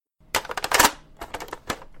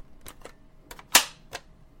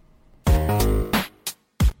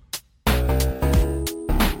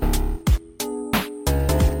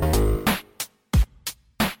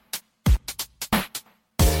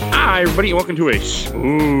Hi, everybody, and welcome to a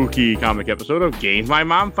spooky comic episode of Games My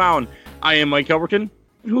Mom Found. I am Mike Elberton.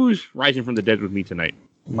 Who's rising from the dead with me tonight?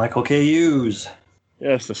 Michael K. Hughes.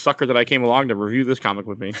 Yes, the sucker that I came along to review this comic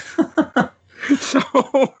with me.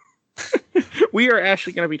 So, we are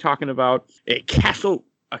actually going to be talking about a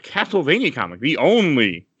Castlevania comic, the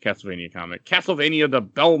only Castlevania comic. Castlevania, the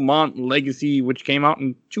Belmont Legacy, which came out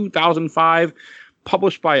in 2005,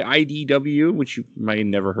 published by IDW, which you might have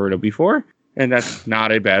never heard of before. And that's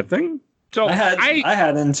not a bad thing. So I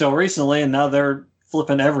had until recently, and now they're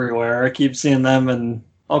flipping everywhere. I keep seeing them and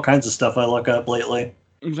all kinds of stuff I look up lately.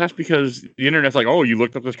 That's because the internet's like, oh, you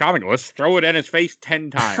looked up this comic. Let's throw it in his face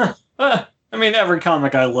 10 times. I mean, every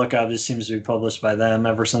comic I look up just seems to be published by them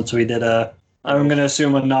ever since we did I'm going to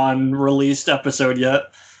assume, a non-released episode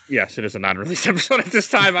yet. Yes, it is a non-released episode at this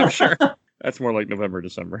time, I'm sure. That's more like November,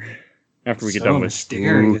 December. After we get done with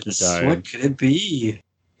mysterious. What could it be?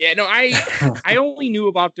 Yeah, no, I only knew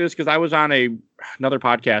about this because I was on another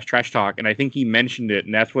podcast, Trash Talk, and I think he mentioned it,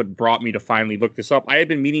 and that's what brought me to finally look this up. I had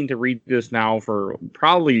been meaning to read this now for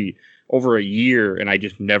probably over a year, and I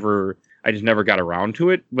just never got around to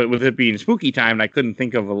it. But with it being spooky time, and I couldn't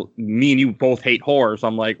think of me and you both hate horror, so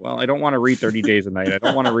I'm like, well, I don't want to read 30 Days a Night. I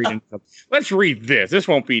don't want to read it. Let's read this. This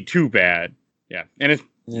won't be too bad. Yeah, and it's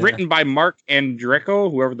written by Mark Andreyko,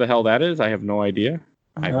 whoever the hell that is. I have no idea.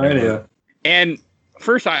 No idea. And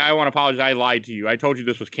first, I want to apologize. I lied to you. I told you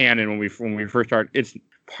this was canon when we first started. It's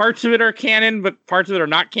parts of it are canon, but parts of it are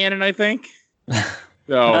not canon, I think.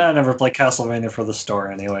 So I never played Castlevania for the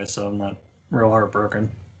story anyway, so I'm not real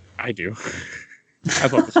heartbroken. I do. I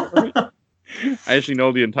love the story. I actually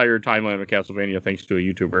know the entire timeline of Castlevania thanks to a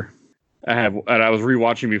YouTuber. And I was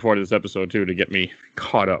rewatching before this episode too to get me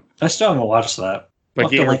caught up. I still haven't watched that. I'll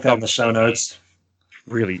have to link that in the show notes.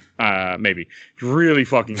 Really, maybe. It's really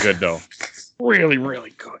fucking good though. Really,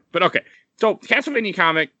 really good. But okay. So Castlevania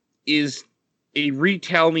comic is a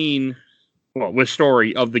retelling, with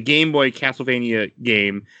story of the Game Boy Castlevania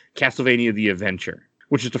game, Castlevania the Adventure,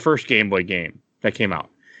 which is the first Game Boy game that came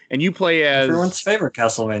out. And you play as everyone's favorite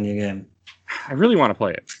Castlevania game. I really want to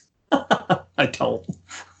play it. I don't.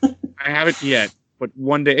 I haven't yet, but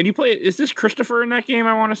one day. And you play it. Is this Christopher in that game?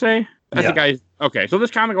 I want to say that's the guy. Okay, so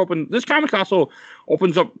this comic also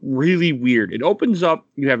opens up really weird. It opens up.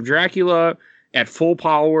 You have Dracula at full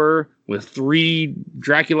power with 3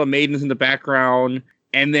 Dracula maidens in the background.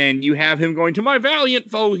 And then you have him going to my valiant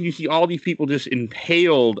foes. You see all these people just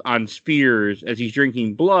impaled on spears as he's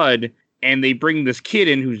drinking blood. And they bring this kid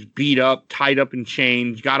in who's beat up, tied up in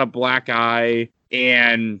chains, got a black eye.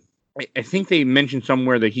 And I think they mentioned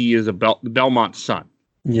somewhere that he is Belmont's son.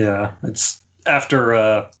 Yeah, it's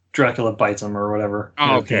after Dracula bites him or whatever.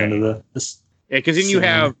 Oh, okay. Because then you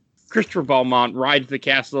have Christopher Belmont rides the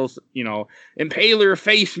castle, Impaler,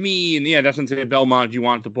 face me. And doesn't say Belmont, you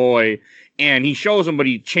want the boy. And he shows him, but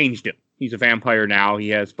he changed him. He's a vampire now. He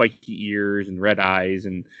has spiky ears and red eyes.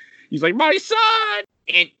 And he's like, my son!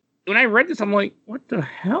 And when I read this, I'm like, what the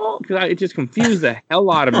hell? Because it just confused the hell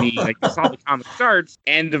out of me. Like, that's how the comic starts.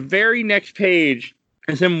 And the very next page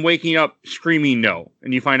is him waking up screaming no.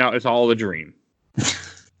 And you find out it's all a dream.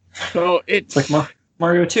 So it's like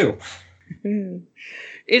Mario 2.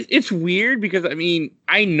 It's weird because,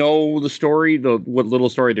 I know the story, what little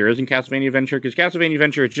story there is in Castlevania Adventure, because Castlevania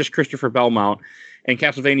Adventure is just Christopher Belmont, and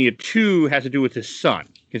Castlevania 2 has to do with his son,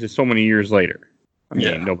 because it's so many years later.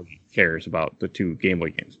 Nobody cares about the 2 Game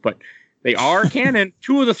Boy games, but they are canon.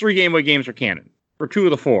 2 of the 3 Game Boy games are canon, or 2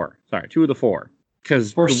 of the 4. Sorry, 2 of the 4,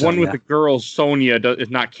 because the one with the girl Sonia is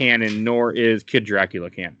not canon, nor is Kid Dracula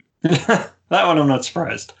canon. That one I'm not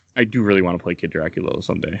surprised. I do really want to play Kid Dracula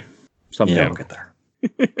someday. Yeah, we'll get there.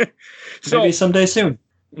 So, maybe someday soon.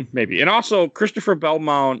 Maybe. And also, Christopher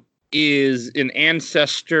Belmont is an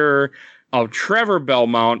ancestor of Trevor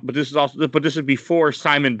Belmont, but this is before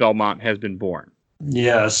Simon Belmont has been born.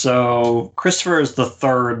 Yeah, so Christopher is the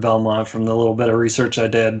 3rd Belmont from the little bit of research I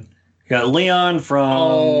did. You got Leon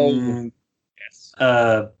from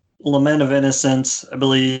Lament of Innocence, I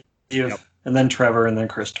believe, and then Trevor, and then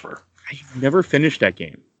Christopher. I never finished that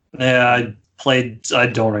game. Yeah, I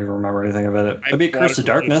don't even remember anything about it. I beat Curse of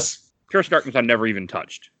Darkness. Curse of Darkness I never even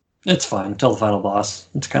touched. It's fine, until the final boss.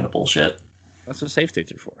 It's kind of bullshit. That's what save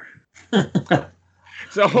states are for.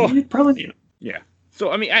 So you probably need it. Yeah.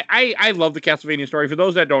 So I love the Castlevania story. For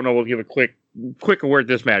those that don't know, we'll give a quick word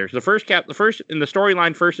this matters. The first in the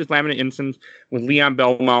storyline first is Lament of Innocence with Leon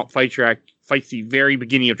Belmont fights the very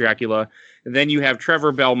beginning of Dracula. And then you have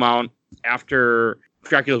Trevor Belmont after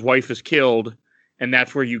Dracula's wife is killed, and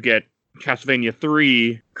that's where you get Castlevania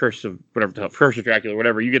 3, Curse of Dracula,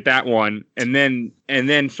 whatever. You get that one, and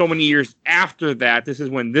then so many years after that, this is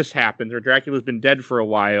when this happens. Or Dracula's been dead for a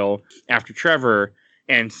while after Trevor,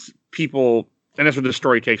 and people, and that's where the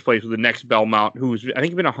story takes place with the next Belmont, who's I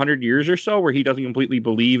think been 100 years or so, where he doesn't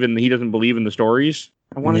believe in the stories.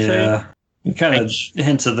 I want to say. Yeah, he kind of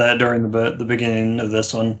hints at that during the beginning of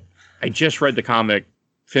this one. I just read the comic,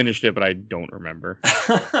 finished it, but I don't remember.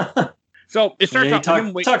 So it starts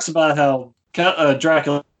he talks about how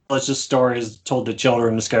Dracula's just stories told to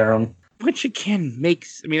children to scare them. Which again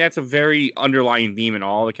that's a very underlying theme in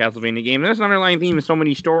all the Castlevania games. There's an underlying theme in so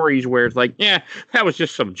many stories where it's like, yeah, that was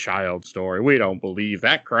just some child story. We don't believe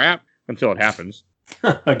that crap until it happens.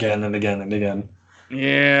 Again and again and again.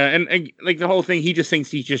 Yeah, and like the whole thing, he just thinks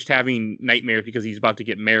he's just having nightmares because he's about to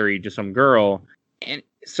get married to some girl. And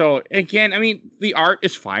so, again, the art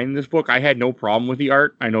is fine in this book. I had no problem with the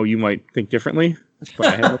art. I know you might think differently.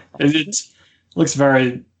 But it looks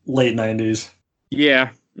very late 90s.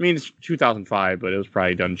 Yeah. It's 2005, but it was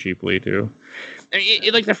probably done cheaply, too.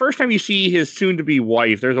 Like, the first time you see his soon-to-be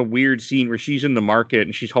wife, there's a weird scene where she's in the market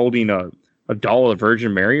and she's holding a doll of the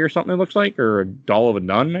Virgin Mary or something, it looks like, or a doll of a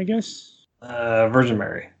nun, I guess? Virgin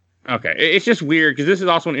Mary. Okay, it's just weird because this is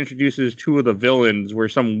also what introduces two of the villains where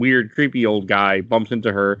some weird, creepy old guy bumps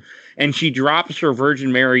into her and she drops her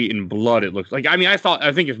Virgin Mary in blood, it looks like. I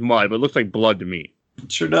think it's mud, but it looks like blood to me.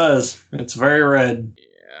 It sure does. It's very red.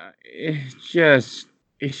 Yeah,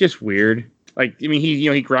 it's just weird. Like,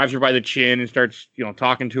 he grabs her by the chin and starts,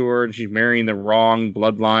 talking to her, and she's marrying the wrong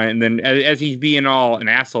bloodline. And then as he's being all an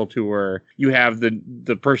asshole to her, you have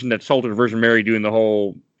the person that sold her the Virgin Mary doing the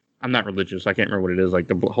whole, I'm not religious, I can't remember what it is, like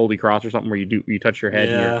the Holy Cross or something where you touch your head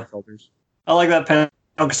and your shoulders. I like that panel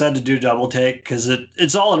because I had to do double take because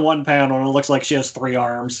it's all in one panel and it looks like she has 3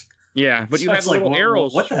 arms. Yeah, but you have little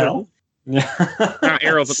arrows. What the hell? Yeah. Not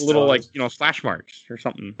arrows, but little slash marks or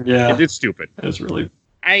something. Yeah. It's stupid. It's really...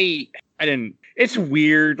 I didn't... It's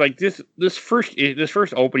weird. Like, this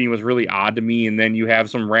first opening was really odd to me, and then you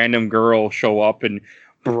have some random girl show up and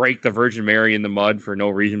break the Virgin Mary in the mud for no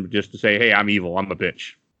reason, but just to say, hey, I'm evil, I'm a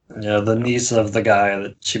bitch. Yeah, the niece of the guy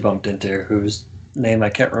that she bumped into, whose name I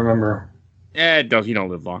can't remember. It does. You don't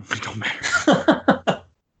live long. It don't matter.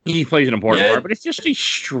 He plays an important part, but it's just a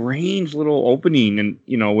strange little opening, and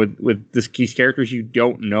with these characters you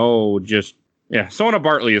don't know. Sona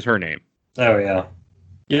Bartley is her name. Oh yeah,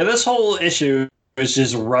 yeah. This whole issue is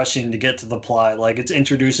just rushing to get to the plot. Like it's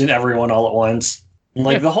introducing everyone all at once.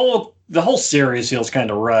 Like the whole series feels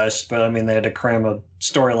kind of rushed, but they had to cram a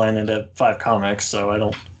storyline into 5 comics, so I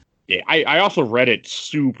don't. Yeah, I also read it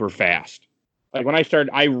super fast. Like when I started,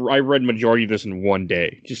 I read majority of this in one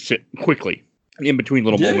day, just sit quickly in between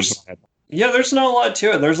little moments. Yeah, there's not a lot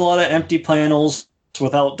to it. There's a lot of empty panels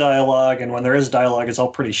without dialogue, and when there is dialogue, it's all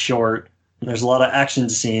pretty short. And there's a lot of action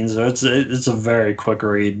scenes, so it's a very quick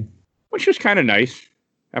read. Which was kind of nice.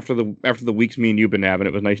 After the weeks me and you've been having,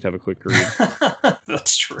 it was nice to have a quick read.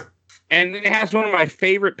 That's true. And it has one of my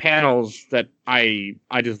favorite panels that I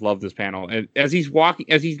just love this panel. And as he's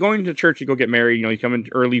going to church to go get married, he's coming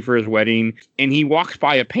early for his wedding, and he walks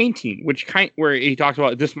by a painting, where he talks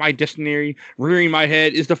about, this my destiny, rearing my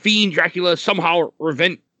head, is the fiend Dracula somehow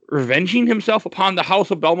revenging himself upon the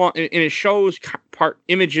house of Belmont, and it shows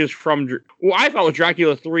images from, I thought it was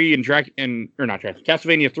Dracula 3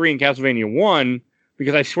 Castlevania 3 and Castlevania 1,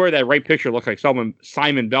 because I swear that right picture looks like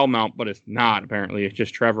Simon Belmont, but it's not, apparently. It's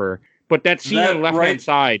just Trevor. But that scene on the left-hand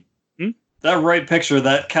side... That right picture,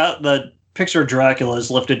 that picture of Dracula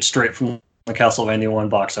is lifted straight from the Castlevania 1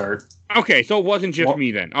 box art. Okay, so it wasn't just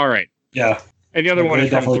me then. All right. Yeah. And the other one is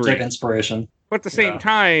from 3. Definitely take inspiration. But at the same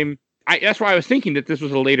time, that's why I was thinking that this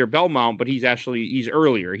was a later Belmont, but he's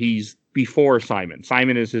earlier. He's before Simon.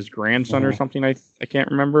 Simon is his grandson or something. I can't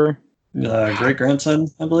remember. Great-grandson,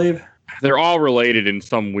 I believe. They're all related in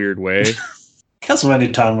some weird way.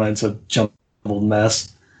 Castlevania timeline's a jumbled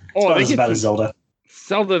mess. It's about Zelda.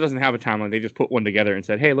 Zelda doesn't have a timeline. They just put one together and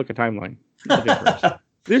said, hey, look, a timeline.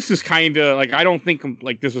 This is kind of like, I don't think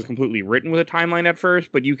this was completely written with a timeline at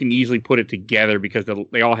first, but you can easily put it together because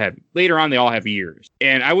they all have years.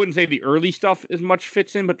 And I wouldn't say the early stuff as much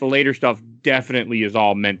fits in, but the later stuff definitely is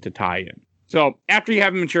all meant to tie in. So after you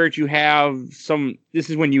have him in church, you have this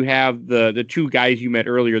is when you have the 2 guys you met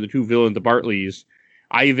earlier, the 2 villains, the Bartleys,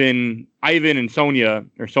 Ivan and Sona,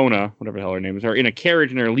 whatever the hell her name is, are in a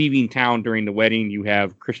carriage and are leaving town during the wedding. You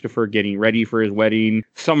have Christopher getting ready for his wedding.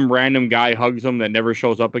 Some random guy hugs him that never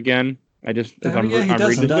shows up again. He does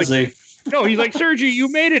he? No, he's like, Sergey,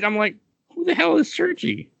 you made it. I'm like, who the hell is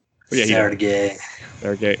Sergey? Sergey.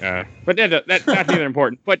 But that's not even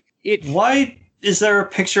important. But why is there a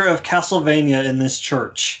picture of Castlevania in this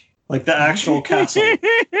church? Like the actual castle.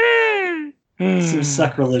 Seems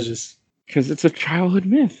sacrilegious. Because it's a childhood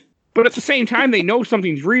myth. But at the same time, they know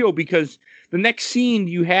something's real because the next scene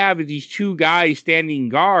you have is these two guys standing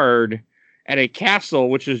guard at a castle,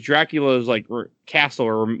 which is Dracula's like castle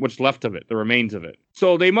or what's left of it, the remains of it.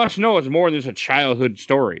 So they must know it's more than just a childhood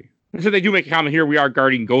story. And so they do make a comment here: we are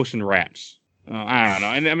guarding ghosts and rats. I don't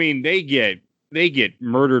know, and I mean they get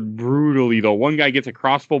murdered brutally though. One guy gets a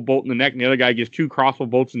crossbow bolt in the neck, and the other guy gets 2 crossbow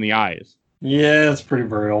bolts in the eyes. Yeah, it's pretty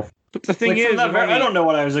brutal. But the thing is, I don't know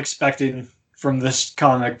what I was expecting from this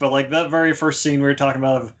comic, but like that very first scene we were talking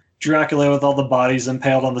about of Dracula with all the bodies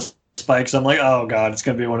impaled on the spikes, I'm like, oh god, it's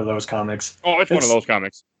gonna be one of those comics. Oh, it's one of those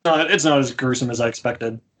comics. It's not as gruesome as I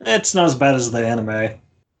expected. It's not as bad as the anime.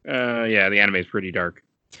 Yeah, the anime is pretty dark.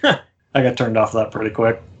 I got turned off that pretty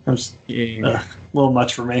quick. A little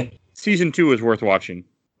much for me. Season 2 is worth watching.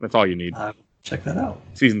 That's all you need. Check that out.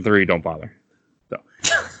 Season 3, don't bother. So,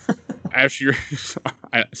 actually,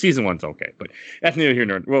 season 1's okay, but that's neither here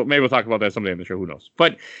nor. Well, maybe we'll talk about that someday on the show. Who knows?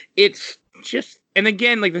 But it's just, and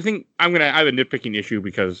again, like the thing, I have a nitpicking issue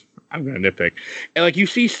because I'm gonna nitpick. And like you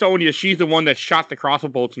see Sonya, she's the one that shot the crossbow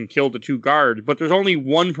bolts and killed the 2 guards, but there's only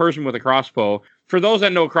one person with a crossbow. For those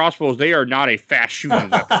that know crossbows, they are not a fast shooting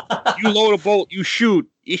weapon. You load a bolt, you shoot.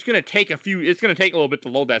 It's gonna take a little bit to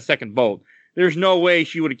load that second bolt. There's no way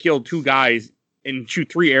she would have killed 2 guys and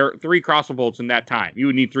shoot 3 crossbow bolts in that time. You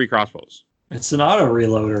would need 3 crossbows. It's an auto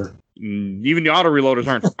reloader. Even the auto reloaders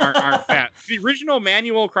aren't fast. The original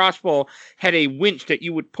manual crossbow had a winch that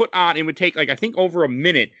you would put on. It would take I think over a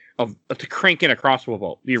minute to crank in a crossbow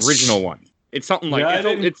bolt. The original one. It's something like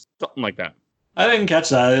it's something like that. I didn't catch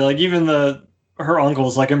that. Like even her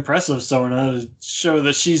uncle's like impressive Sona to show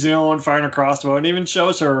that she's the only one firing a crossbow, and even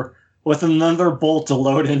shows her with another bolt to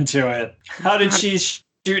load into it. How did she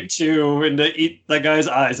shoot 2 and to eat that guy's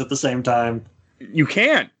eyes at the same time? You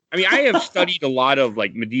can't. I mean, I have studied a lot of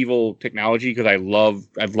like medieval technology because I've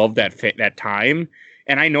loved that time,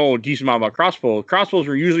 and I know a decent amount about crossbows. Crossbows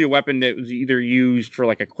were usually a weapon that was either used for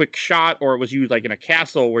like a quick shot, or it was used like in a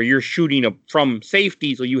castle where you're shooting from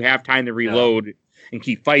safety, so you have time to reload and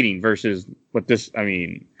keep fighting. Versus what this, I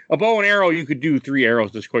mean, a bow and arrow, you could do 3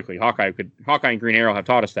 arrows this quickly. Hawkeye and Green Arrow have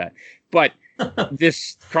taught us that, but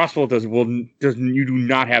this crossbow you do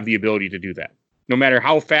not have the ability to do that. No matter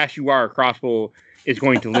how fast you are, a crossbow is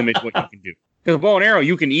going to limit what you can do. Because a bow and arrow,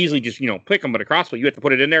 you can easily just, pick them, but a crossbow, you have to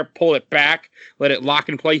put it in there, pull it back, let it lock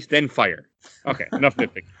in place, then fire. Okay, enough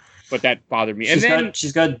nitpicking. But that bothered me.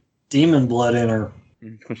 She's got demon blood in her.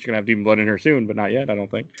 She's going to have demon blood in her soon, but not yet, I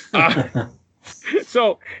don't think. And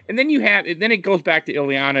then it goes back to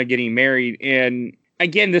Ileana getting married, and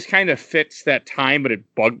again, this kind of fits that time, but it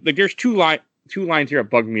bugged. Like, there's two lines here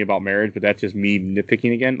that bugged me about marriage, but that's just me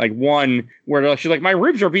nitpicking again. Like one where she's like, my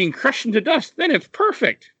ribs are being crushed into dust. Then it's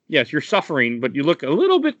perfect. Yes, you're suffering, but you look a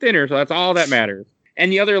little bit thinner, so that's all that matters.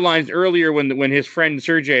 And the other lines earlier when his friend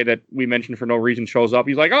Sergei that we mentioned for no reason shows up,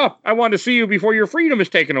 he's like, oh, I wanted to see you before your freedom is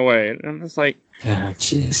taken away. And it's like,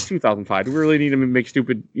 jeez. 2005. Do we really need to make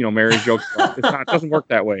stupid, marriage jokes? It doesn't work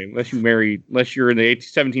that way unless you're in the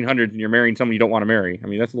 1700s and you're marrying someone you don't want to marry. I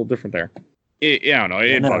mean, that's a little different there. I don't know.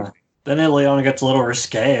 It bugs me. Then Ileana gets a little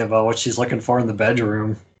risque about what she's looking for in the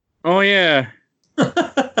bedroom. Oh, yeah.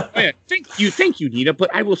 You think you need it,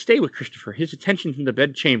 but I will stay with Christopher. His attentions in the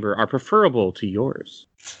bedchamber are preferable to yours.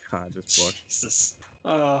 God, this book. Jesus.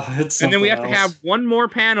 And then we have to have one more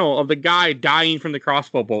panel of the guy dying from the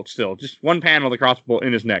crossbow bolt still. Just one panel of the crossbow bolt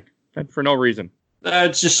in his neck. For no reason.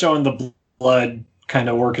 It's just showing the blood kind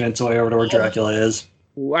of working its way over to where Dracula is.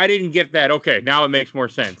 I didn't get that. Okay, now it makes more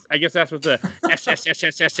sense. I guess that's what the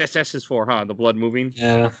SSSSSSS is for, huh? The blood moving?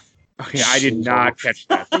 Yeah. Okay, I did not catch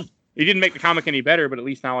that. It didn't make the comic any better, but at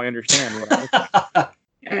least now I understand what I was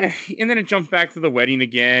And then it jumps back to the wedding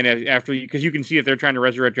again because you can see that they're trying to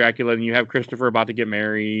resurrect Dracula, and you have Christopher about to get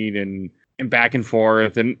married and back and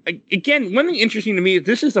forth. And again, one thing interesting to me is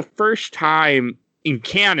this is the first time in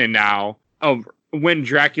canon now of when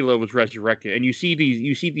Dracula was resurrected, and you see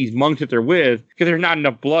these monks that they're with because there's not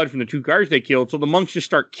enough blood from the 2 guards they killed, so the monks just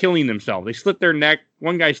start killing themselves. They slit their neck.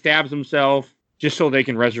 One guy stabs himself just so they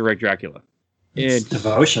can resurrect Dracula. It's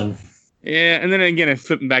devotion. Yeah, and then again, it's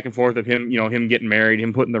flipping back and forth of him, him getting married,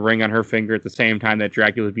 him putting the ring on her finger at the same time that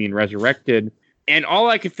Dracula's being resurrected. And all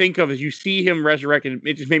I could think of is you see him resurrected.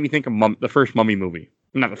 It just made me think of the first Mummy movie.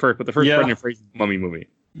 Not the first, but the first Brendan Fraser Mummy movie.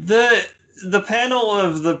 The panel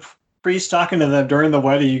of the priest talking to them during the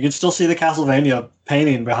wedding, you can still see the Castlevania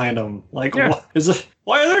painting behind them. Like,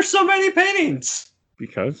 why are there so many paintings?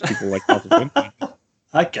 Because people like Castlevania.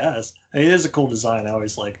 I guess. It is a cool design. I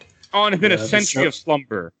always liked. Oh, and it's been a century of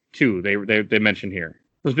slumber too. They mentioned here.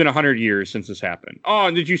 It's been 100 years since this happened. Oh,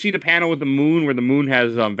 and did you see the panel with the moon where the moon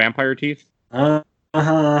has vampire teeth?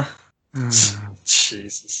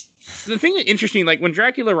 Jesus. The thing that's interesting, like when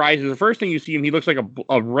Dracula rises, the first thing you see him, he looks like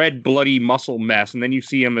a red, bloody muscle mess, and then you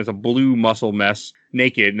see him as a blue muscle mess,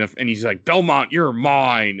 naked, and he's like, Belmont, you're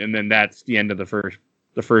mine, and then that's the end of the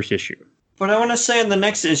first issue. But I want to say in the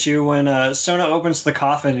next issue, when Sona opens the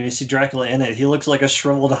coffin and you see Dracula in it, he looks like a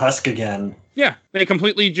shriveled husk again. Yeah, they go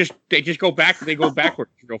back. They go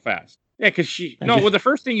backwards real fast. Yeah, because the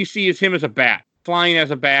first thing you see is him as a bat, flying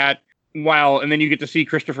as a bat, and then you get to see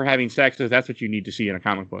Christopher having sex. So that's what you need to see in a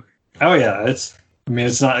comic book. Oh yeah, it's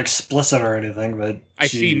not explicit or anything, but I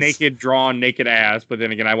see drawn naked ass, but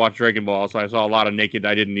then again, I watched Dragon Ball, so I saw a lot of naked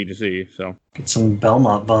I didn't need to see. So get some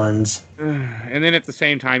Belmont buns. And then at the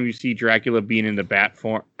same time, you see Dracula being in the bat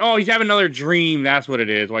form. Oh, he's having another dream. That's what it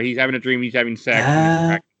is. While he's having a dream, he's having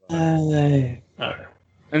sex. And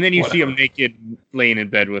then you see him naked, laying in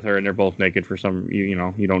bed with her, and they're both naked for some. You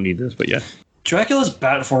don't need this, but yes. Dracula's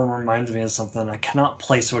bat form reminds me of something. I cannot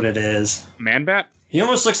place what it is. Man bat? He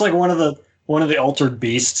almost looks like one of the altered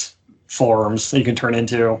beast forms that you can turn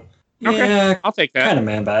into. Okay, yeah, I'll take that. Kind of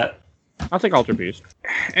man bat. I'll take altered beast.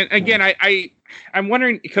 And again, I'm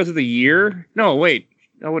wondering because of the year. No, wait.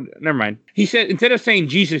 Never mind. He said instead of saying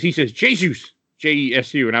Jesus, he says Jesus,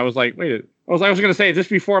 Jesu, and I was like, wait. I was going to say, is this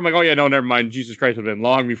before? I'm like, oh yeah, no, never mind. Jesus Christ would have been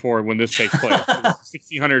long before when this takes place.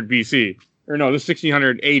 1600 BC, or no, this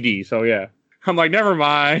 1600 AD. So yeah, I'm like, never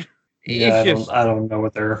mind. Yeah, I don't know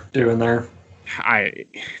what they're doing there.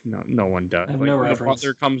 No one does. I have no reference. The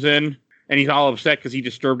butler comes in and he's all upset because he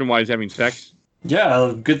disturbed him while he's having sex.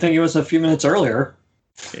 Yeah, good thing it was a few minutes earlier.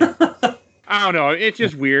 Yeah. I don't know. It's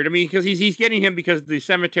just weird. I mean, because he's getting him because the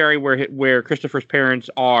cemetery where Christopher's parents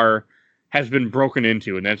are has been broken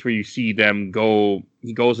into, and that's where you see them go.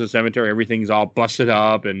 He goes to the cemetery, everything's all busted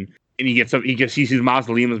up, and he sees his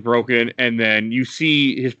mausoleum is broken, and then you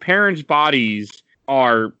see his parents' bodies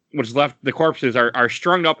what's left, the corpses are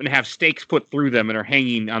strung up and have stakes put through them and are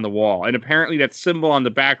hanging on the wall. And apparently that symbol on the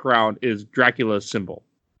background is Dracula's symbol.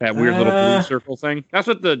 That weird little blue circle thing. That's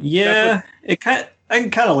what it kind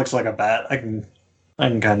of looks like a bat. I can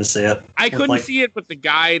kind of see it. I couldn't see it, but the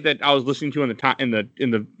guy that I was listening to in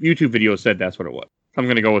the YouTube video said that's what it was. I'm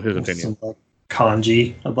going to go with his opinion. Some,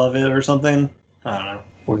 kanji above it or something. I don't know.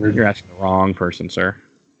 Weird. You're asking the wrong person, sir.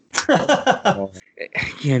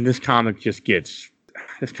 Again, this comic just gets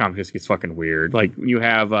fucking weird. Like you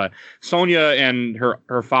have Sonia and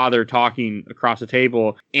her father talking across the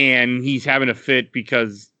table, and he's having a fit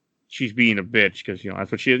because she's being a bitch because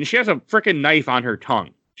that's what she is. And she has a freaking knife on her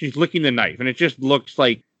tongue. She's licking the knife, and it just looks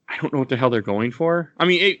like I don't know what the hell they're going for. I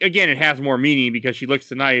mean, it has more meaning because she licks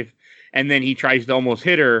the knife, and then he tries to almost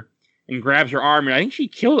hit her and grabs her arm, and I think she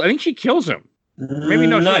kills him. Maybe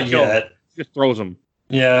no, not yet. She just throws him.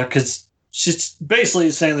 Yeah, because she's basically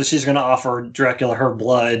saying that she's going to offer Dracula her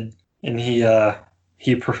blood, and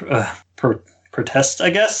he protests, I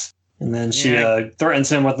guess. And then she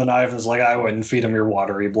threatens him with the knife and is like, I wouldn't feed him your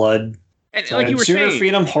watery blood. And like you were saying,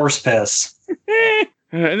 feed him horse piss.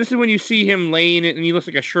 And this is when you see him laying it, and he looks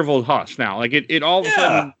like a shriveled husk now. Like it all of a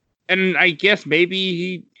sudden, and I guess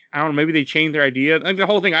maybe maybe they changed their idea. Like the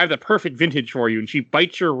whole thing, I have the perfect vintage for you, and she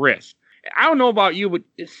bites your wrist. I don't know about you, but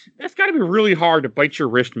that's got to be really hard to bite your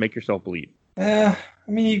wrist and make yourself bleed. I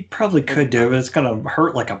mean, you probably could do it, but it's going to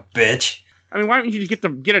hurt like a bitch. I mean, why don't you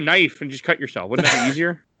just get a knife and just cut yourself? Wouldn't that be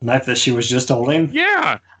easier? Knife that she was just holding?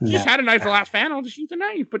 Yeah. She just had a knife the last panel. Just use the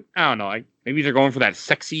knife. But I don't know. Maybe they're going for that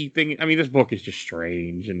sexy thing. I mean, this book is just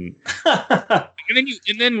strange. And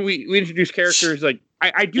and then we introduce characters like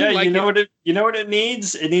I do like. You know what it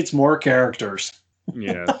needs? It needs more characters.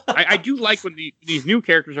 Yeah, I do like when these new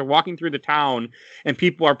characters are walking through the town and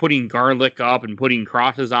people are putting garlic up and putting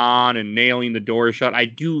crosses on and nailing the doors shut. I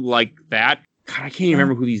do like that. God, I can't even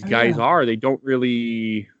remember who these guys are. They don't last.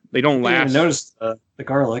 I didn't even notice the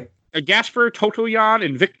garlic. Gasper Totoyan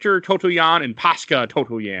and Victor Totoyan and Pasca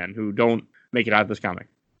Totoyan, who don't make it out of this comic.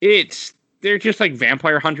 They're just like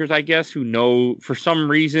vampire hunters, I guess, who know, for some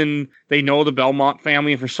reason, they know the Belmont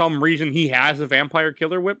family, and for some reason he has a vampire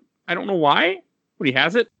killer whip. I don't know why. But he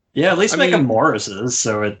has it? Yeah, at least make them Morris's,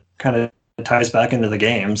 so it kind of ties back into the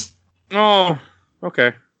games. Oh,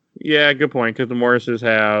 okay. Yeah, good point, because the Morrises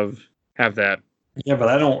have that. Yeah, but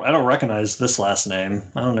I don't recognize this last name.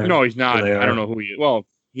 I don't know. No, he's not. I don't know who he is. Well,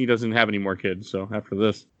 he doesn't have any more kids, so after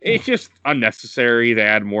this. It's just unnecessary to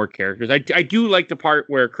add more characters. I do like the part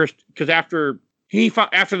where because after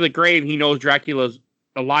the grave, he knows Dracula's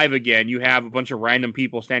alive again. You have a bunch of random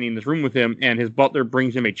people standing in this room with him, and his butler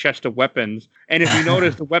brings him a chest of weapons. And if you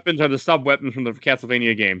notice, the weapons are the sub weapons from the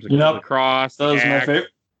Castlevania games. The cross. That was my favorite.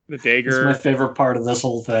 The dagger. It's my favorite part of this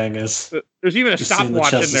whole thing is there's even a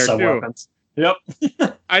stopwatch in there too. Weapons. Yep.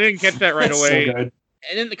 I didn't catch that right away. So good.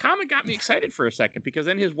 And then the comic got me excited for a second because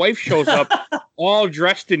then his wife shows up all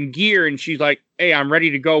dressed in gear and she's like, "Hey, I'm ready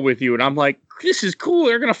to go with you." And I'm like, "This is cool.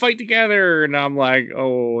 They're going to fight together." And I'm like,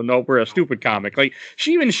 "Oh, no, we're a stupid comic." Like,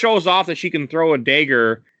 she even shows off that she can throw a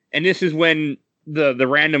dagger. And this is when the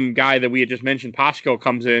random guy that we had just mentioned, Pasco,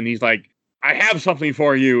 comes in. He's like, "I have something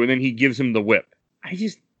for you." And then he gives him the whip.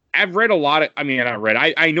 I've read a lot of,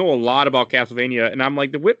 I know a lot about Castlevania. And I'm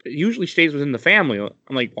like, the whip usually stays within the family.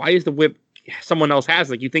 I'm like, why is the whip someone else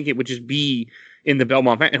has? Like, you think it would just be in the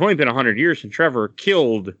Belmont family. It's only been 100 years since Trevor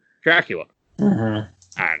killed Dracula.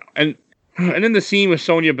 Mm-hmm. I don't know. And then the scene with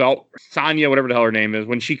Sonya, whatever the hell her name is,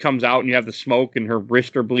 when she comes out and you have the smoke and her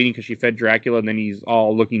wrists are bleeding because she fed Dracula, and then he's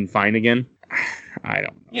all looking fine again. I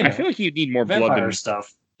don't know. You know, I feel like you need more vampire blood than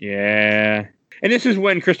stuff. Yeah. And this is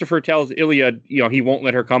when Christopher tells Ilya, he won't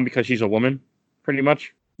let her come because she's a woman, pretty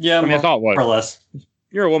much. Yeah, that's all it was. More or less.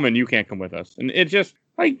 You're a woman, you can't come with us. And it's just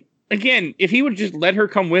like, again, if he would just let her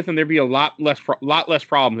come with him, there'd be a lot less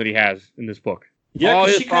problems that he has in this book. Yeah, all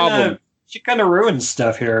his problems. She kind of ruins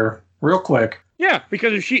stuff here real quick. Yeah,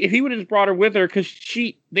 because if he would have just brought her with her, because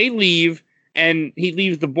they leave and he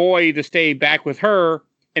leaves the boy to stay back with her,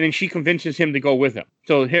 and then she convinces him to go with him.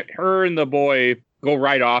 So her and the boy go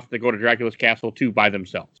right off. They go to Dracula's castle too by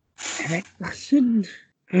themselves. And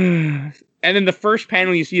then the first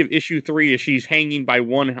panel you see of issue 3 is she's hanging by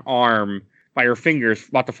one arm by her fingers,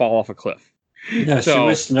 about to fall off a cliff. Yeah, she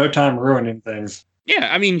wastes no time ruining things.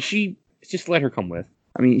 Yeah, I mean, she just let her come with.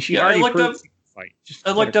 I mean, she already proved fight.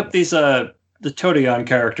 I looked up these the Todeon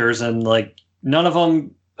characters, and like none of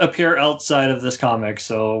them appear outside of this comic.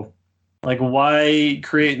 So, like, why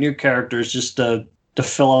create new characters just to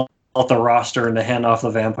fill out the roster and to hand off the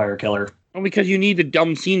vampire killer? Well, because you need the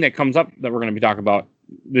dumb scene that comes up that we're going to be talking about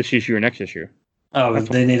this issue or next issue. Oh,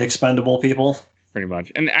 they need expendable people? Pretty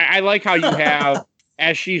much. And I like how you have,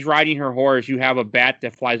 as she's riding her horse, you have a bat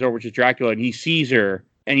that flies over, which is Dracula, and he sees her,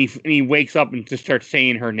 and he wakes up and just starts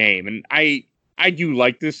saying her name. And I do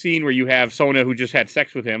like this scene where you have Sona, who just had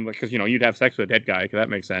sex with him, because, you'd have sex with a dead guy, because that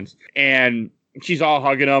makes sense. And she's all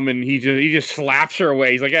hugging him, and he just slaps her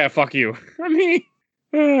away. He's like, "Yeah, fuck you." I mean...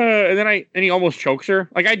 and then he almost chokes her.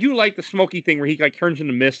 Like, I do like the smoky thing where he like turns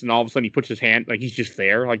into mist and all of a sudden he puts his hand, like he's just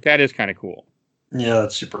there. Like, that is kind of cool. Yeah,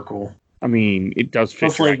 that's super cool. I mean, it does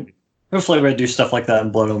fit. Hopefully we do stuff like that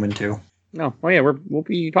in Blood Omen too. No, oh yeah, we'll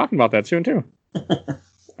be talking about that soon too.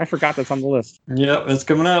 I forgot that's on the list. Yep, it's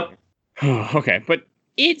coming up. Okay, but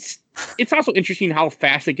it's also interesting how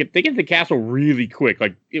fast they get to the castle really quick.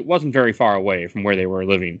 Like, it wasn't very far away from where they were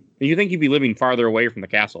living. You think you'd be living farther away from the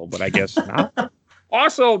castle, but I guess not.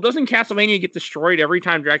 Also, doesn't Castlevania get destroyed every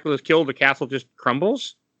time Dracula's killed? The castle just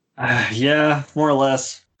crumbles? Yeah, more or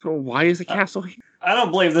less. So why is the castle here? I don't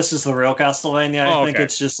believe this is the real Castlevania. I think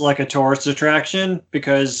it's just like a tourist attraction,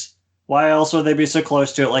 because why else would they be so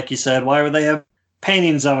close to it, like you said? Why would they have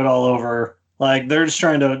paintings of it all over? Like, they're just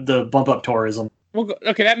trying to bump up tourism.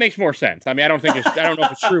 Okay, that makes more sense. I mean, I don't know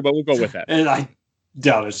if it's true, but we'll go with that. And I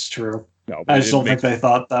doubt it's true. No, I just don't think they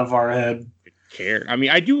thought that far ahead. Care. I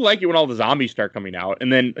mean, I do like it when all the zombies start coming out,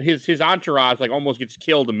 and then his entourage like almost gets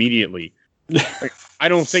killed immediately. Like, I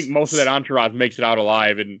don't think most of that entourage makes it out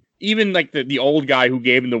alive, and even like the old guy who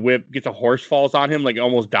gave him the whip gets a horse falls on him, like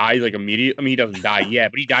almost dies like immediately. I mean, he doesn't die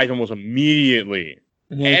yet, but he dies almost immediately.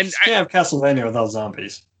 Yeah, and you can't have Castlevania without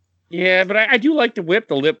zombies. Yeah, but I do like the whip.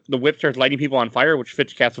 The whip starts lighting people on fire, which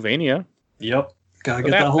fits Castlevania. Yep, gotta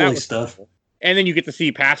get that holy stuff. Cool. And then you get to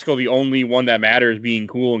see Pascal, the only one that matters, being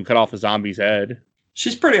cool and cut off a zombie's head.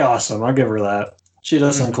 She's pretty awesome. I'll give her that. She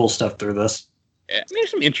does some cool stuff through this.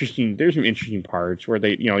 There's some interesting parts where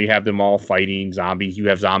they, you have them all fighting zombies. You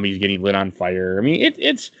have zombies getting lit on fire. I mean,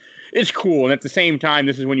 it's cool. And at the same time,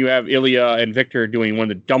 this is when you have Ilya and Victor doing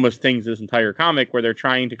one of the dumbest things in this entire comic, where they're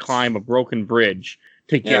trying to climb a broken bridge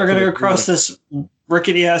to get. Yeah, we're gonna go across this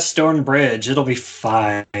rickety ass stone bridge. It'll be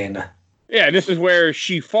fine. Yeah, this is where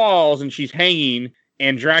she falls and she's hanging,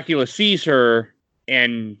 and Dracula sees her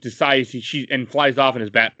and decides and flies off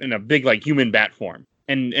in a big like human bat form.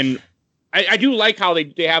 And I do like how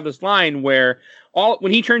they have this line where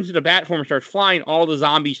when he turns into bat form and starts flying, all the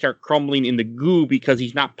zombies start crumbling in the goo because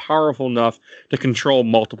he's not powerful enough to control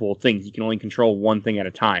multiple things. He can only control one thing at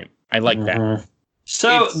a time. I like that.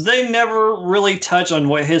 So they never really touch on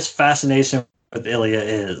what his fascination with Ilya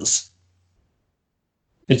is.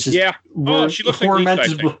 It's just, yeah. Oh, she looks like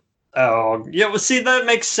Lisa, oh, yeah. Well, see, that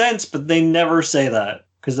makes sense, but they never say that,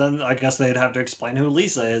 because then I guess they'd have to explain who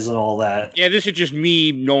Lisa is and all that. Yeah, this is just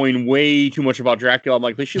me knowing way too much about Dracula. I'm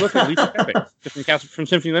like, she looks like Lisa Pepe, just from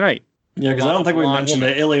Symphony of the Night. Yeah, because I don't think we mentioned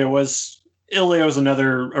that Ilya was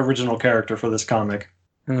another original character for this comic.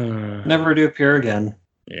 Never to appear again.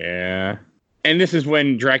 Yeah. And this is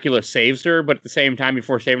when Dracula saves her, but at the same time,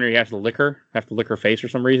 before saving her, he has to lick her face for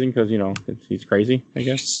some reason, because, he's crazy, I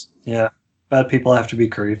guess. Yeah. Bad people have to be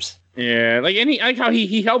creeps. Yeah, I like how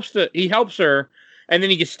he helps her, and then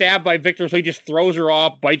he gets stabbed by Victor, so he just throws her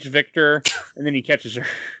off, bites Victor, and then he catches her.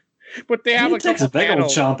 But they have takes a big old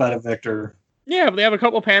chomp out of Victor. Yeah, but they have a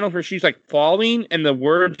couple panels where she's like falling, and the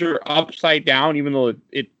words are upside down, even though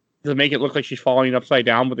it to make it look like she's falling upside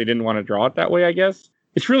down, but they didn't want to draw it that way, I guess.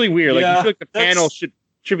 It's really weird. Yeah, like, you feel like the panel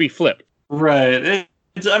should be flipped. Right.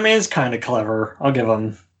 It's kind of clever. I'll give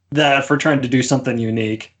them that for trying to do something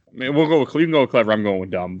unique. You can go with clever. I'm going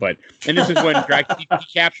with dumb. And this is when Dracula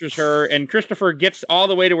captures her, and Christopher gets all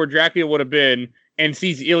the way to where Dracula would have been and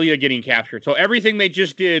sees Ilya getting captured. So everything they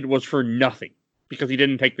just did was for nothing because he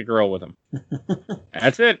didn't take the girl with him.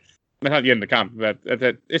 That's it. That's not the end of the comic.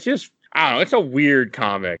 It's just, I don't know. It's a weird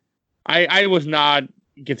comic. I was not.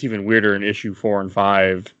 It gets even weirder in issue 4 and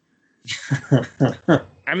 5.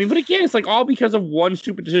 I mean, but again, it's like all because of one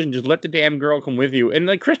stupid decision. Just let the damn girl come with you. And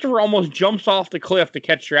like Christopher almost jumps off the cliff to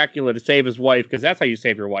catch Dracula to save his wife, because that's how you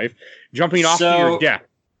save your wife. Jumping off to your death.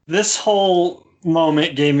 This whole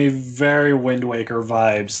moment gave me very Wind Waker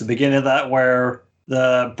vibes. The beginning of that where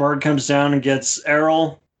the bird comes down and gets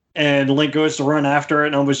Errol, and Link goes to run after it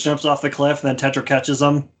and almost jumps off the cliff, and then Tetra catches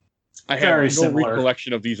him. I have no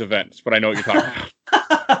recollection of these events, but I know what you're talking about.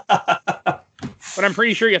 But I'm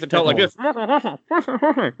pretty sure you have to tell it like this. Isn't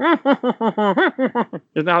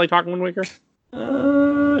that how they talk in Wind Waker?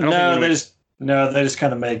 No, they just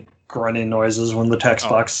kind of make grunting noises when the text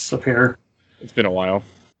box appear. It's been a while.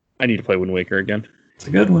 I need to play Wind Waker again. It's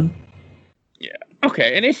a good one. Yeah.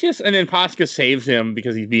 Okay, and then Posca saves him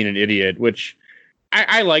because he's being an idiot, which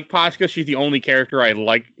I like Posca. She's the only character I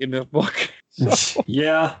like in this book. So.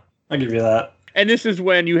 Yeah, I'll give you that. And this is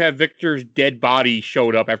when you have Victor's dead body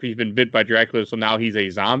showed up after he's been bit by Dracula, so now he's a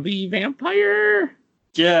zombie vampire?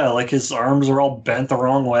 Yeah, like his arms are all bent the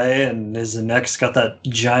wrong way, and his neck's got that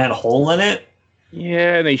giant hole in it.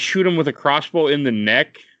 Yeah, and they shoot him with a crossbow in the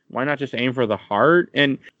neck. Why not just aim for the heart?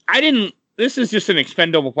 And this is just an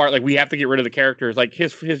expendable part, like we have to get rid of the characters. Like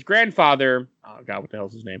his grandfather, oh god, what the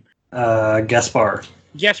hell's his name? Gaspar,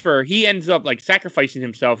 he ends up like sacrificing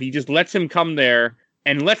himself. He just lets him come there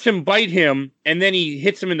and lets him bite him, and then he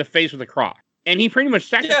hits him in the face with a cross. And he pretty much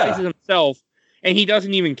sacrifices himself, and he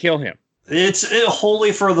doesn't even kill him. It's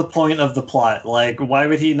wholly for the point of the plot. Like, why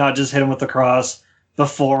would he not just hit him with the cross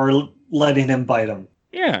before letting him bite him?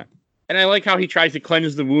 Yeah. And I like how he tries to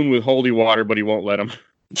cleanse the wound with holy water, but he won't let him.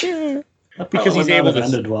 Because he's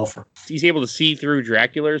able to see through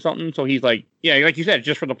Dracula or something. So he's like, yeah, like you said,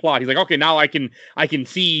 just for the plot. He's like, okay, now I can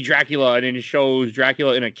see Dracula, and then it shows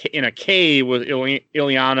Dracula in a cave with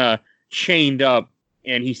Ilyana chained up,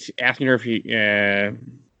 and he's asking her if he.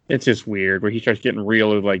 It's just weird where he starts getting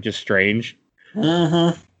real, like just strange.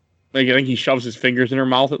 Mm-hmm. Like I think he shoves his fingers in her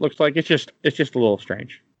mouth. It looks like it's just a little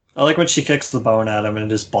strange. I like when she kicks the bone at him and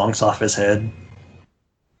just bonks off his head.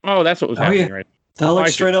 Oh, that's what was happening, right? That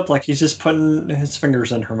looks straight up like he's just putting his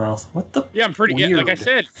fingers in her mouth. What the? Yeah, I'm pretty. Yeah, like I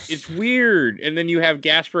said, it's weird. And then you have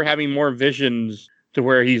Gaspar having more visions to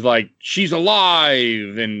where he's like, she's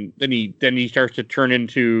alive, and then he starts to turn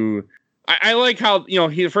into. I like how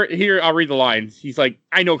here I'll read the lines. He's like,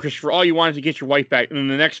 I know, Christopher, all you want is to get your wife back. And then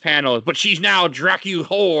the next panel is, but she's now Dracula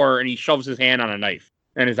whore, and he shoves his hand on a knife,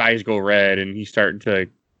 and his eyes go red, and he's starting to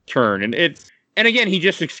turn, and again he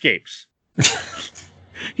just escapes.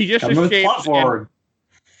 He just escapes,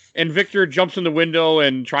 and Victor jumps in the window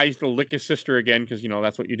and tries to lick his sister again, because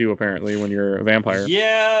that's what you do apparently when you're a vampire.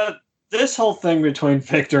 Yeah, this whole thing between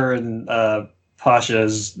Victor and Pasha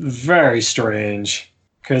is very strange,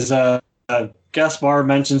 because Gaspar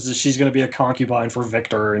mentions that she's going to be a concubine for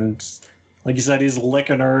Victor, and like you said, he's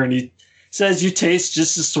licking her, and he says, "You taste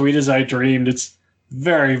just as sweet as I dreamed." It's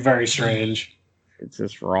very, very strange. It's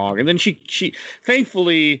just wrong. And then she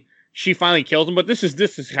thankfully she finally kills him, but this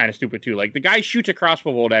is kind of stupid too. Like the guy shoots a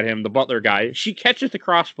crossbow bolt at him, the butler guy. She catches the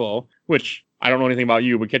crossbow, which I don't know anything about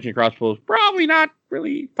you, but catching a crossbow is probably not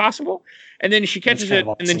really possible. And then she catches it,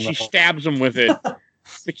 and then she stabs him with it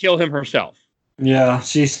to kill him herself. Yeah,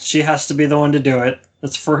 she has to be the one to do it.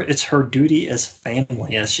 It's her duty as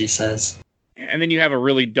family, as she says. And then you have a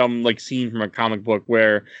really dumb scene from a comic book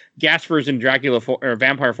where Gaspar's in Dracula or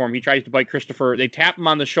vampire form. He tries to bite Christopher. They tap him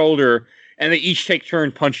on the shoulder, and they each take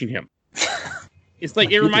turn punching him. It's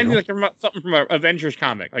like it reminds me of something from an Avengers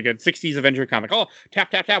comic, like a '60s Avengers comic. Oh,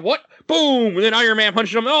 tap tap tap! What? Boom! And then Iron Man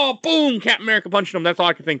punches him. Oh, boom! Captain America punching him. That's all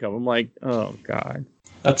I can think of. I'm like, oh god.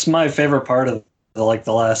 That's my favorite part of the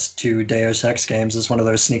last two Deus Ex games is one of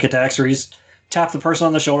those sneak attacks where he's tap the person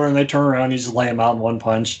on the shoulder and they turn around and you just lay him out in one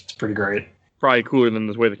punch. It's pretty great. Probably cooler than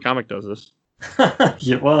the way the comic does this.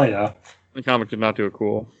 Yeah, well, yeah. The comic did not do it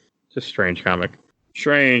cool. Just strange comic.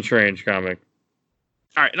 Strange comic.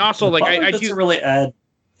 All right, and also like I doesn't really add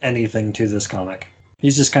anything to this comic.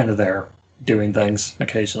 He's just kind of there doing things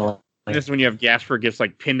occasionally. This is when you have Gasper gets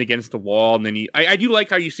like pinned against the wall, and then I do like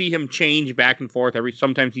how you see him change back and forth.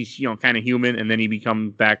 Sometimes he's kind of human, and then he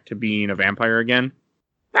becomes back to being a vampire again.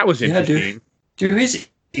 That was interesting. Do his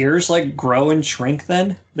ears like grow and shrink?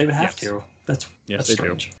 Then they would have to. That's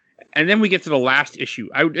strange. Do. And then we get to the last issue.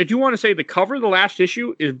 I do want to say the cover of the last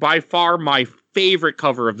issue is by far my favorite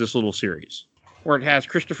cover of this little series, where it has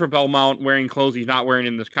Christopher Belmont wearing clothes he's not wearing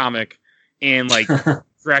in this comic, and like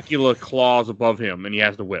Dracula claws above him, and he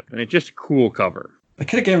has the whip. And it's just a cool cover. They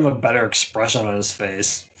could have given him a better expression on his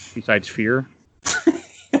face. Besides fear.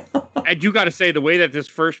 I do got to say, the way that this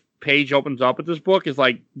first page opens up with this book is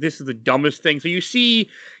like, this is the dumbest thing. So you see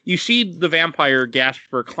the vampire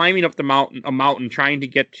Gasper climbing up a mountain, trying to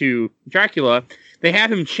get to Dracula. They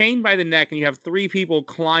have him chained by the neck, and you have three people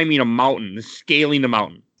climbing a mountain, scaling the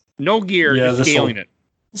mountain. No gear, just scaling it.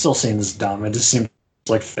 This whole scene is dumb. It just seems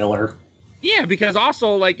like filler. Yeah, because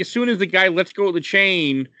also, like, as soon as the guy lets go of the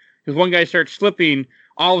chain, because one guy starts slipping,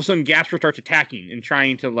 all of a sudden Gasper starts attacking and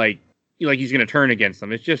trying to, like he's going to turn against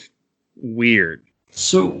them. It's just weird.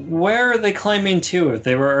 So where are they climbing to if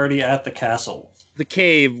they were already at the castle? The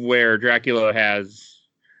cave where Dracula has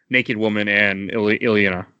Naked Woman and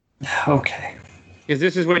Ilyana. Okay. Because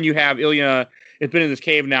this is when you have Ilyana. It's been in this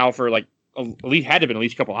cave now for like at least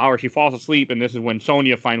a couple hours. She falls asleep, and this is when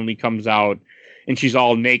Sonya finally comes out, and she's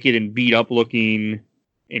all naked and beat up looking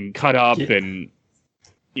and cut up, and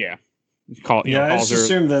I just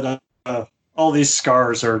assume that all these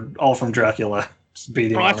scars are all from Dracula.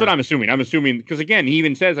 That's what I'm assuming. I'm assuming because again, he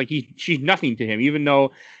even says like she's nothing to him, even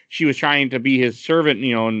though she was trying to be his servant,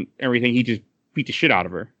 and everything. He just beat the shit out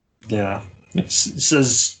of her. Yeah, it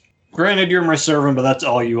says, "Granted, you're my servant, but that's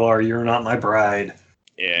all you are. You're not my bride."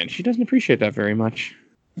 Yeah, and she doesn't appreciate that very much.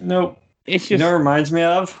 Nope. It's just, you know what it reminds me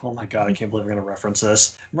of? Oh my god, I can't believe I'm going to reference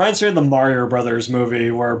this. It reminds me of the Mario Brothers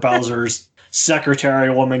movie where Bowser's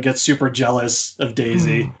secretary woman gets super jealous of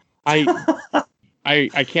Daisy. I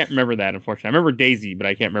can't remember that, unfortunately. I remember Daisy, but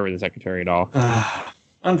I can't remember the secretary at all.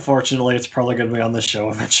 Unfortunately, it's probably going to be on the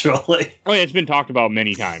show eventually. Oh, yeah, it's been talked about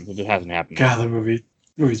many times. It just hasn't happened. God, the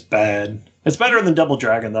movie's bad. It's better than Double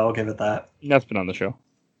Dragon, though. I'll give it that. That's been on the show.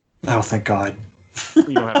 Oh, thank God.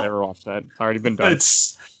 You don't have to ever watch that. It's already been done.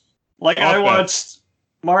 It's like I watched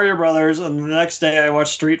Mario Brothers, and the next day I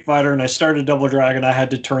watched Street Fighter, and I started Double Dragon. I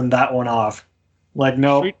had to turn that one off. Like,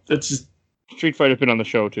 no, it's just... Street Fighter's been on the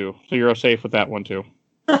show, too. So you're safe with that one, too.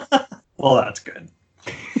 Well, that's good.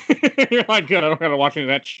 You're like, good. I don't have to watch any of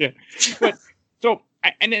that shit. But, so,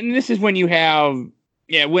 and this is when you have...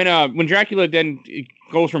 Yeah, when Dracula then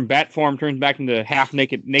goes from bat form, turns back into half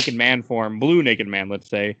naked man form, blue naked man, let's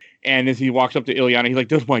say, and as he walks up to Ilyana, he's like,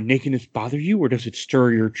 "Does my nakedness bother you, or does it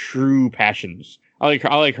stir your true passions?" I like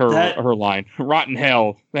her line. "Rotten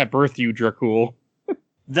hell, that birthed you, Dracul."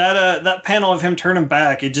 That panel of him turning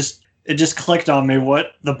back, it just clicked on me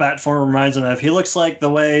what the bat form reminds him of. He looks like the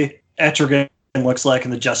way Etrigan looks like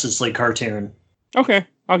in the Justice League cartoon. Okay,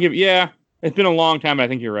 I'll give. Yeah, it's been a long time. But I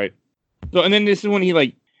think you're right. So, and then this is when you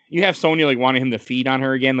have Sonya wanting him to feed on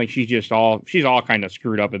her again. Like she's all kind of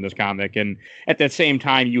screwed up in this comic. And at that same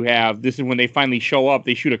time, this is when they finally show up.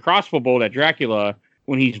 They shoot a crossbow bolt at Dracula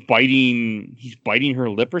when he's biting her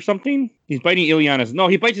lip or something. He's biting Ilyana's. No,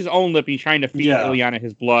 he bites his own lip. He's trying to feed Ilyana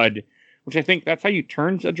his blood, which I think that's how you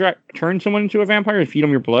turn someone into a vampire and feed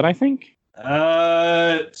them your blood. I think.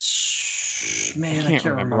 Man, I can't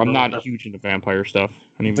remember. I'm not huge into vampire stuff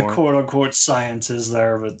anymore. The quote unquote science is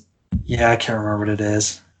there, but. Yeah, I can't remember what it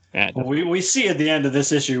is. We see at the end of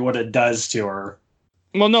this issue what it does to her.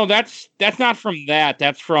 Well, no, that's not from that.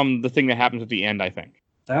 That's from the thing that happens at the end, I think.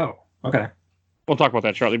 Oh, okay. We'll talk about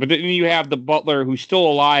that shortly. But then you have the butler who's still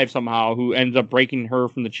alive somehow, who ends up breaking her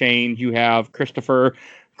from the chains. You have Christopher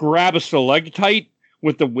grab a stalactite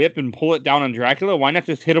with the whip and pull it down on Dracula. Why not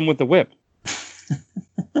just hit him with the whip?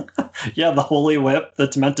 Yeah, the holy whip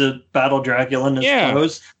that's meant to battle Dracula in his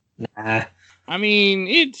clothes. Nah. I mean,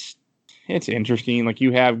 it's interesting. Like,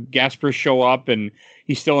 you have Gasper show up, and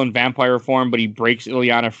he's still in vampire form, but he breaks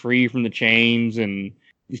Ilyana free from the chains, and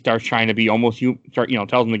he starts trying to be almost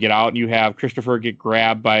tells him to get out. And you have Christopher get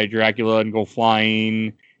grabbed by Dracula and go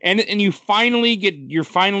flying, and you're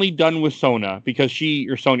finally done with Sonya because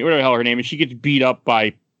Sonya, whatever the hell her name is, she gets beat up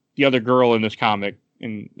by the other girl in this comic,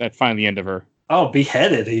 and that's finally the end of her. Oh,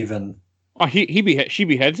 beheaded even. Oh, she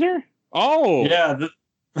beheads her? Oh, Yeah,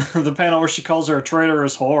 the panel where she calls her a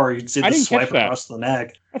traitorous whore. You'd see I the didn't catch swipe that. across the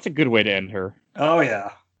neck. That's a good way to end her. Oh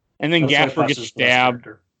yeah, And then that's why Gasper gets Pasha's the best stabbed.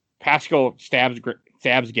 character. Pascal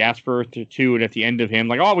stabs Gasper too, and at the end of him,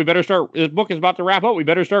 like, oh, we better start. This book is about to wrap up. We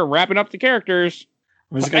better start wrapping up the characters.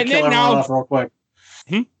 We just gotta kill everyone off real quick.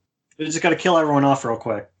 We just gotta kill everyone off real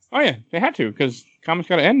quick. Oh yeah, they had to because comics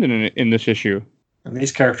got to end in this issue. And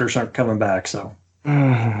these characters aren't coming back, so.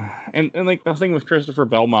 and like the thing with Christopher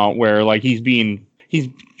Belmont, where like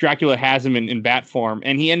Dracula has him in bat form,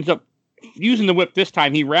 and he ends up using the whip this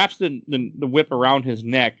time. He wraps the whip around his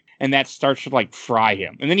neck, and that starts to like fry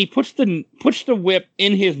him. And then he puts the whip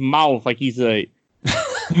in his mouth like he's a.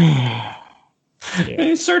 Yeah. And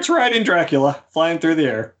he starts riding Dracula, flying through the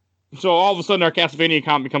air. So all of a sudden, our Castlevania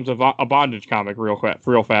comic becomes a bondage comic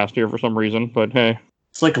real fast here for some reason. But hey,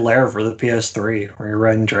 it's like Lair for the PS3, where you're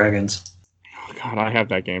riding dragons. Oh, God, I have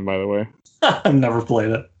that game, by the way. I've never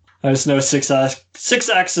played it. I just know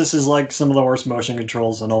 6-axis is like some of the worst motion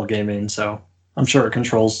controls in all gaming, so I'm sure it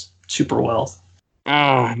controls super well.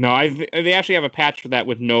 No, they actually have a patch for that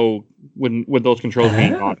with those controls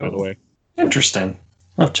being on, by the way. Interesting.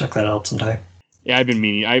 I'll check that out sometime. Yeah, I've been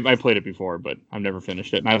meaning. I played it before, but I've never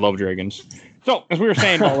finished it, and I love dragons. So, as we were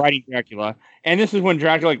saying about riding Dracula, and this is when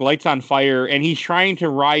Dracula lights on fire, and he's trying to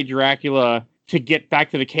ride Dracula to get back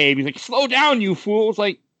to the cave. He's like, "Slow down, you fools!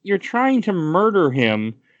 Like, you're trying to murder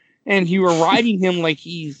him, and you are riding him like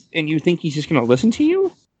and you think he's just going to listen to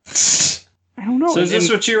you?" I don't know. So is this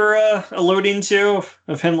what you were alluding to,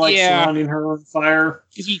 of him surrounding her on fire?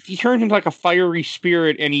 He turns into like a fiery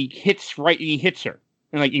spirit, and he hits her,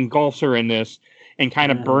 and like engulfs her in this. And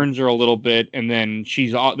kind of burns her a little bit, and then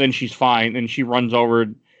she's fine, and she runs over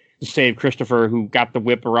to save Christopher, who got the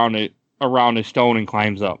whip around a stone and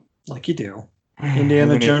climbs up. Like you do.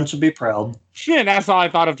 Indiana Jones would be proud. Yeah, that's all I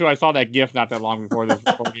thought of too. I saw that GIF not that long before this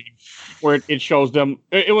recording, where it shows them.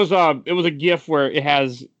 It was a GIF where it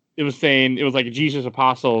was saying it was like Jesus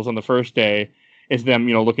apostles on the first day is them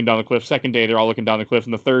looking down the cliff. Second day they're all looking down the cliff,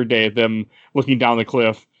 and the third day them looking down the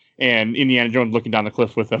cliff, and Indiana Jones looking down the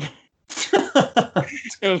cliff with them.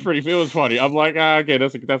 It was funny. I'm like, okay, that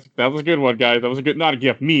was a good one, guys. That was a good, not a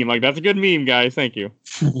GIF, meme. Like, that's a good meme, guys. Thank you.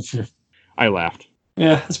 I laughed.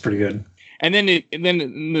 Yeah, that's pretty good. And then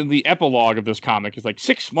the epilogue of this comic is like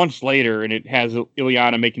 6 months later, and it has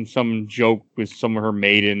Ileana making some joke with some of her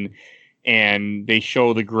maiden, and they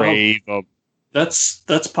show the grave of. That's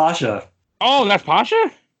Pasha. Oh, that's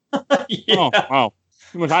Pasha? Yeah. Oh, wow.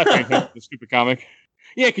 Was I thinking the stupid comic?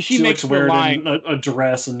 Yeah, because she makes looks weird the line, in a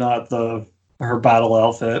dress and not her battle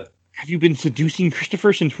outfit. Have you been seducing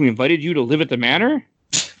Christopher since we invited you to live at the manor?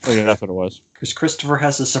 Oh, yeah, that's what it was. Because Christopher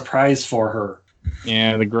has a surprise for her.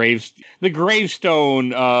 Yeah, the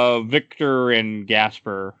gravestone of Victor and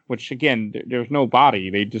Gasper, which again, there's no body;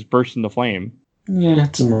 they just burst into flame. Yeah,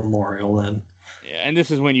 it's a memorial then. Yeah, and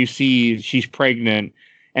this is when you see she's pregnant,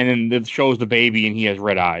 and then it shows the baby, and he has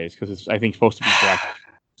red eyes because it's, I think, supposed to be black.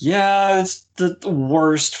 Yeah, it's the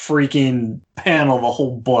worst freaking panel of the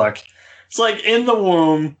whole book. It's like in the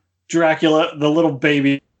womb, Dracula, the little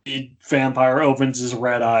baby vampire, opens his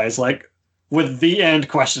red eyes, like with the end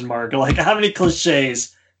question mark. Like, how many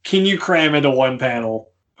cliches can you cram into one panel?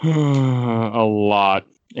 A lot.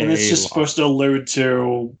 And it's just supposed to allude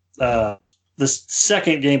to the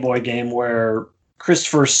second Game Boy game where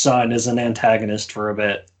Christopher's son is an antagonist for a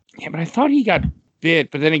bit. Yeah, but I thought he got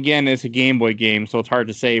bit, but then again, it's a Game Boy game, so it's hard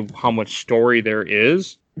to say how much story there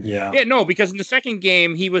is. Yeah. Yeah, no, because in the second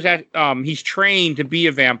game, he's trained to be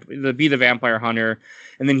the vampire hunter,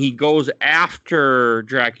 and then he goes after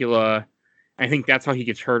Dracula. I think that's how he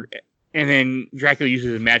gets hurt, and then Dracula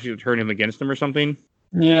uses his magic to turn him against him or something.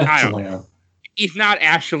 Yeah, I don't know. He's not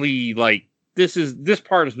actually like this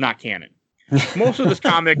part is not canon. Most of this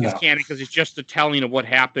comic is canon because it's just the telling of what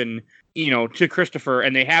happened, to Christopher,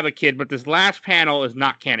 and they have a kid, but this last panel is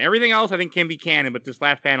not canon. Everything else I think can be canon, but this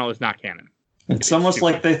last panel is not canon. It's almost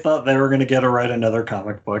like they thought they were going to get to write another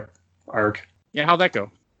comic book arc. Yeah, how'd that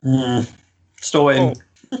go? Still waiting.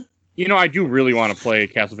 Oh. I do really want to play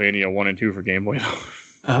Castlevania 1 and 2 for Game Boy, though.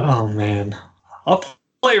 Oh, man. I'll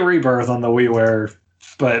play Rebirth on the WiiWare,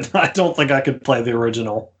 but I don't think I could play the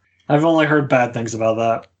original. I've only heard bad things about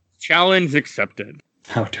that. Challenge accepted.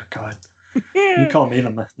 Oh, dear God. You call me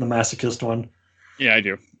the masochist one. Yeah, I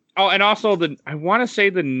do. Oh, and also, I want to say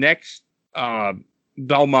the next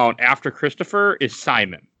Belmont after Christopher is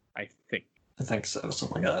Simon, I think. I think so,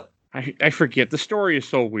 something like that. I forget. The story is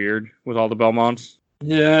so weird with all the Belmonts.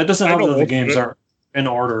 Yeah, it doesn't help that the games are in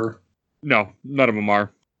order. No, none of them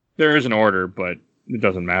are. There is an order, but it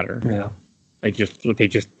doesn't matter. Yeah. They just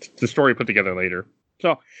the story put together later. So,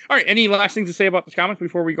 all right. Any last things to say about this comic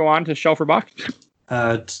before we go on to shelf or box?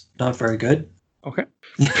 It's not very good. Okay.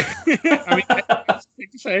 I mean, that's thing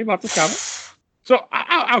to say about this comic. So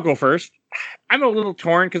I'll go first. I'm a little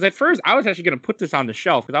torn because at first I was actually going to put this on the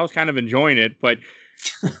shelf because I was kind of enjoying it, but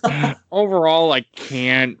overall I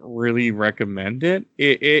can't really recommend it.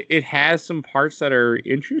 It has some parts that are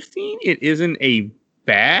interesting. It isn't a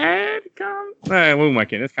bad comic.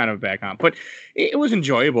 It's kind of a bad comic, but it was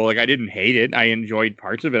enjoyable. Like I didn't hate it. I enjoyed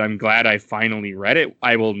parts of it. I'm glad I finally read it.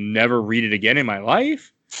 I will never read it again in my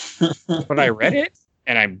life, but I read it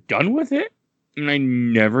and I'm done with it. And I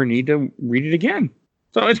never need to read it again.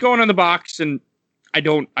 So it's going on the box, and I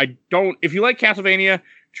don't. If you like Castlevania,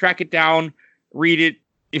 track it down, read it.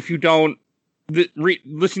 If you don't,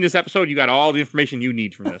 listen to this episode. You got all the information you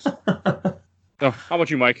need from this. So, how about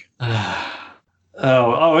you, Mike?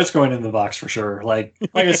 It's going in the box for sure. Like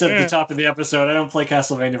I said at the top of the episode, I don't play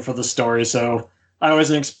Castlevania for the story, so I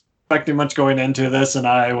wasn't expecting much going into this, and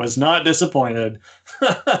I was not disappointed.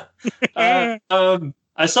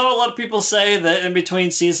 I saw a lot of people say that in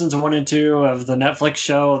between seasons 1 and 2 of the Netflix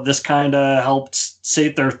show, this kind of helped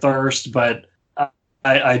sate their thirst, but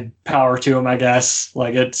I power to them, I guess.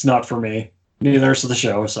 Like, it's not for me. Neither is the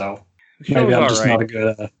show, so maybe I'm just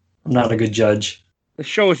not a good judge. The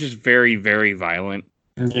show is just very, very violent.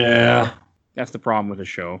 Yeah. That's the problem with the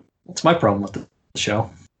show. That's my problem with the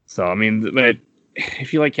show. So, I mean, but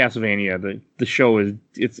if you like Castlevania, the show is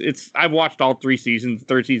it's I've watched all 3 seasons.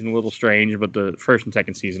 The 3rd season a little strange, but the 1st and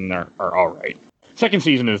 2nd season are all right. 2nd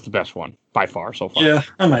season is the best one by far so far. Yeah,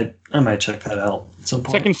 I might check that out at some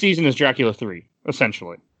point. 2nd season is Dracula 3,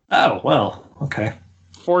 essentially. Oh, well, okay.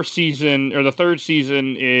 4th season or the 3rd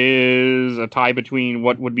season is a tie between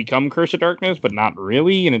what would become Curse of Darkness, but not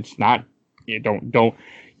really, and it's not. You don't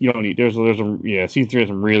need. Season 3 has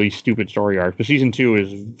some really stupid story arcs, but season 2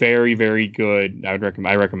 is very, very good. I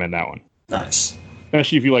recommend that one. Nice,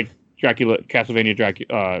 especially if you like Castlevania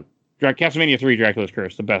 3, Dracula's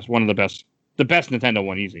Curse, the best Nintendo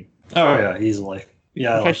one, easy. Oh yeah, easily.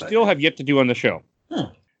 Yeah, I still have yet to do on the show.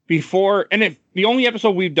 Before, and the only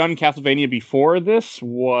episode we've done Castlevania before this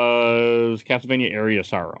was Castlevania Area of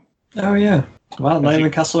Sorrow. Oh yeah, well, not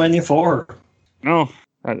even Castlevania 4. No,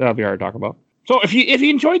 that'll be hard to talk about. So if you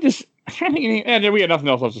enjoyed this, we got nothing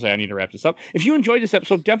else to say. I need to wrap this up. If you enjoyed this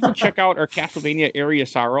episode, definitely check out our Castlevania Area of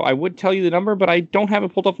Sorrow. I would tell you the number, but I don't have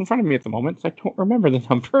it pulled up in front of me at the moment, so I don't remember the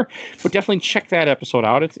number. But definitely check that episode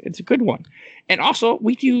out. It's a good one. And also,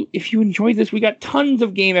 if you enjoyed this, we got tons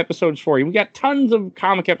of game episodes for you. We got tons of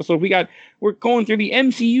comic episodes. We're going through the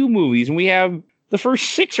MCU movies, and we have the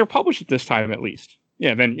first 6 are published at this time at least.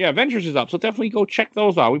 Yeah, Avengers is up, so definitely go check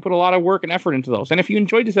those out. We put a lot of work and effort into those. And if you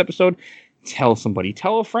enjoyed this episode, tell somebody,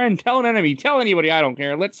 tell a friend, tell an enemy, tell anybody. I don't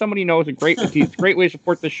care. Let somebody know. It's a great way to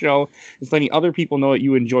support this show. It's letting other people know that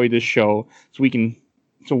you enjoy this show, so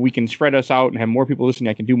we can spread us out and have more people listening.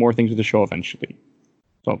 I can do more things with the show eventually.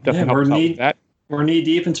 So definitely help us out with that. We're knee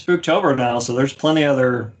deep in Spooktober now, so there's plenty of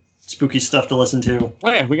other spooky stuff to listen to.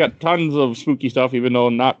 Oh, yeah, we got tons of spooky stuff, even though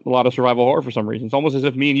not a lot of survival horror for some reason. It's almost as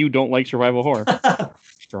if me and you don't like survival horror.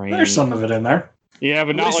 Strange. There's some of it in there. Yeah,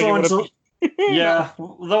 but not like yeah, the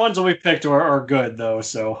ones that we picked are good, though,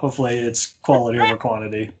 so hopefully it's quality over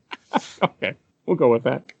quantity. Okay, we'll go with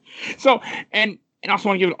that. So, and also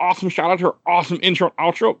want to give an awesome shout out to our awesome intro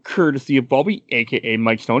and outro, courtesy of Bulby, a.k.a.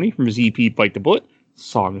 Mike Stoney from ZP Bite the Bullet,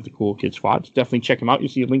 Song of the Cool Kid Squad. Definitely check him out. You'll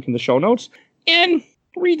see a link in the show notes. And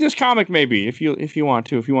read this comic maybe if you want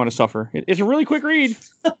to suffer. It's a really quick read.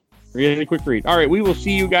 Really quick read. All right, we will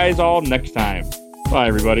see you guys all next time. Bye,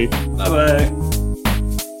 everybody. Bye-bye.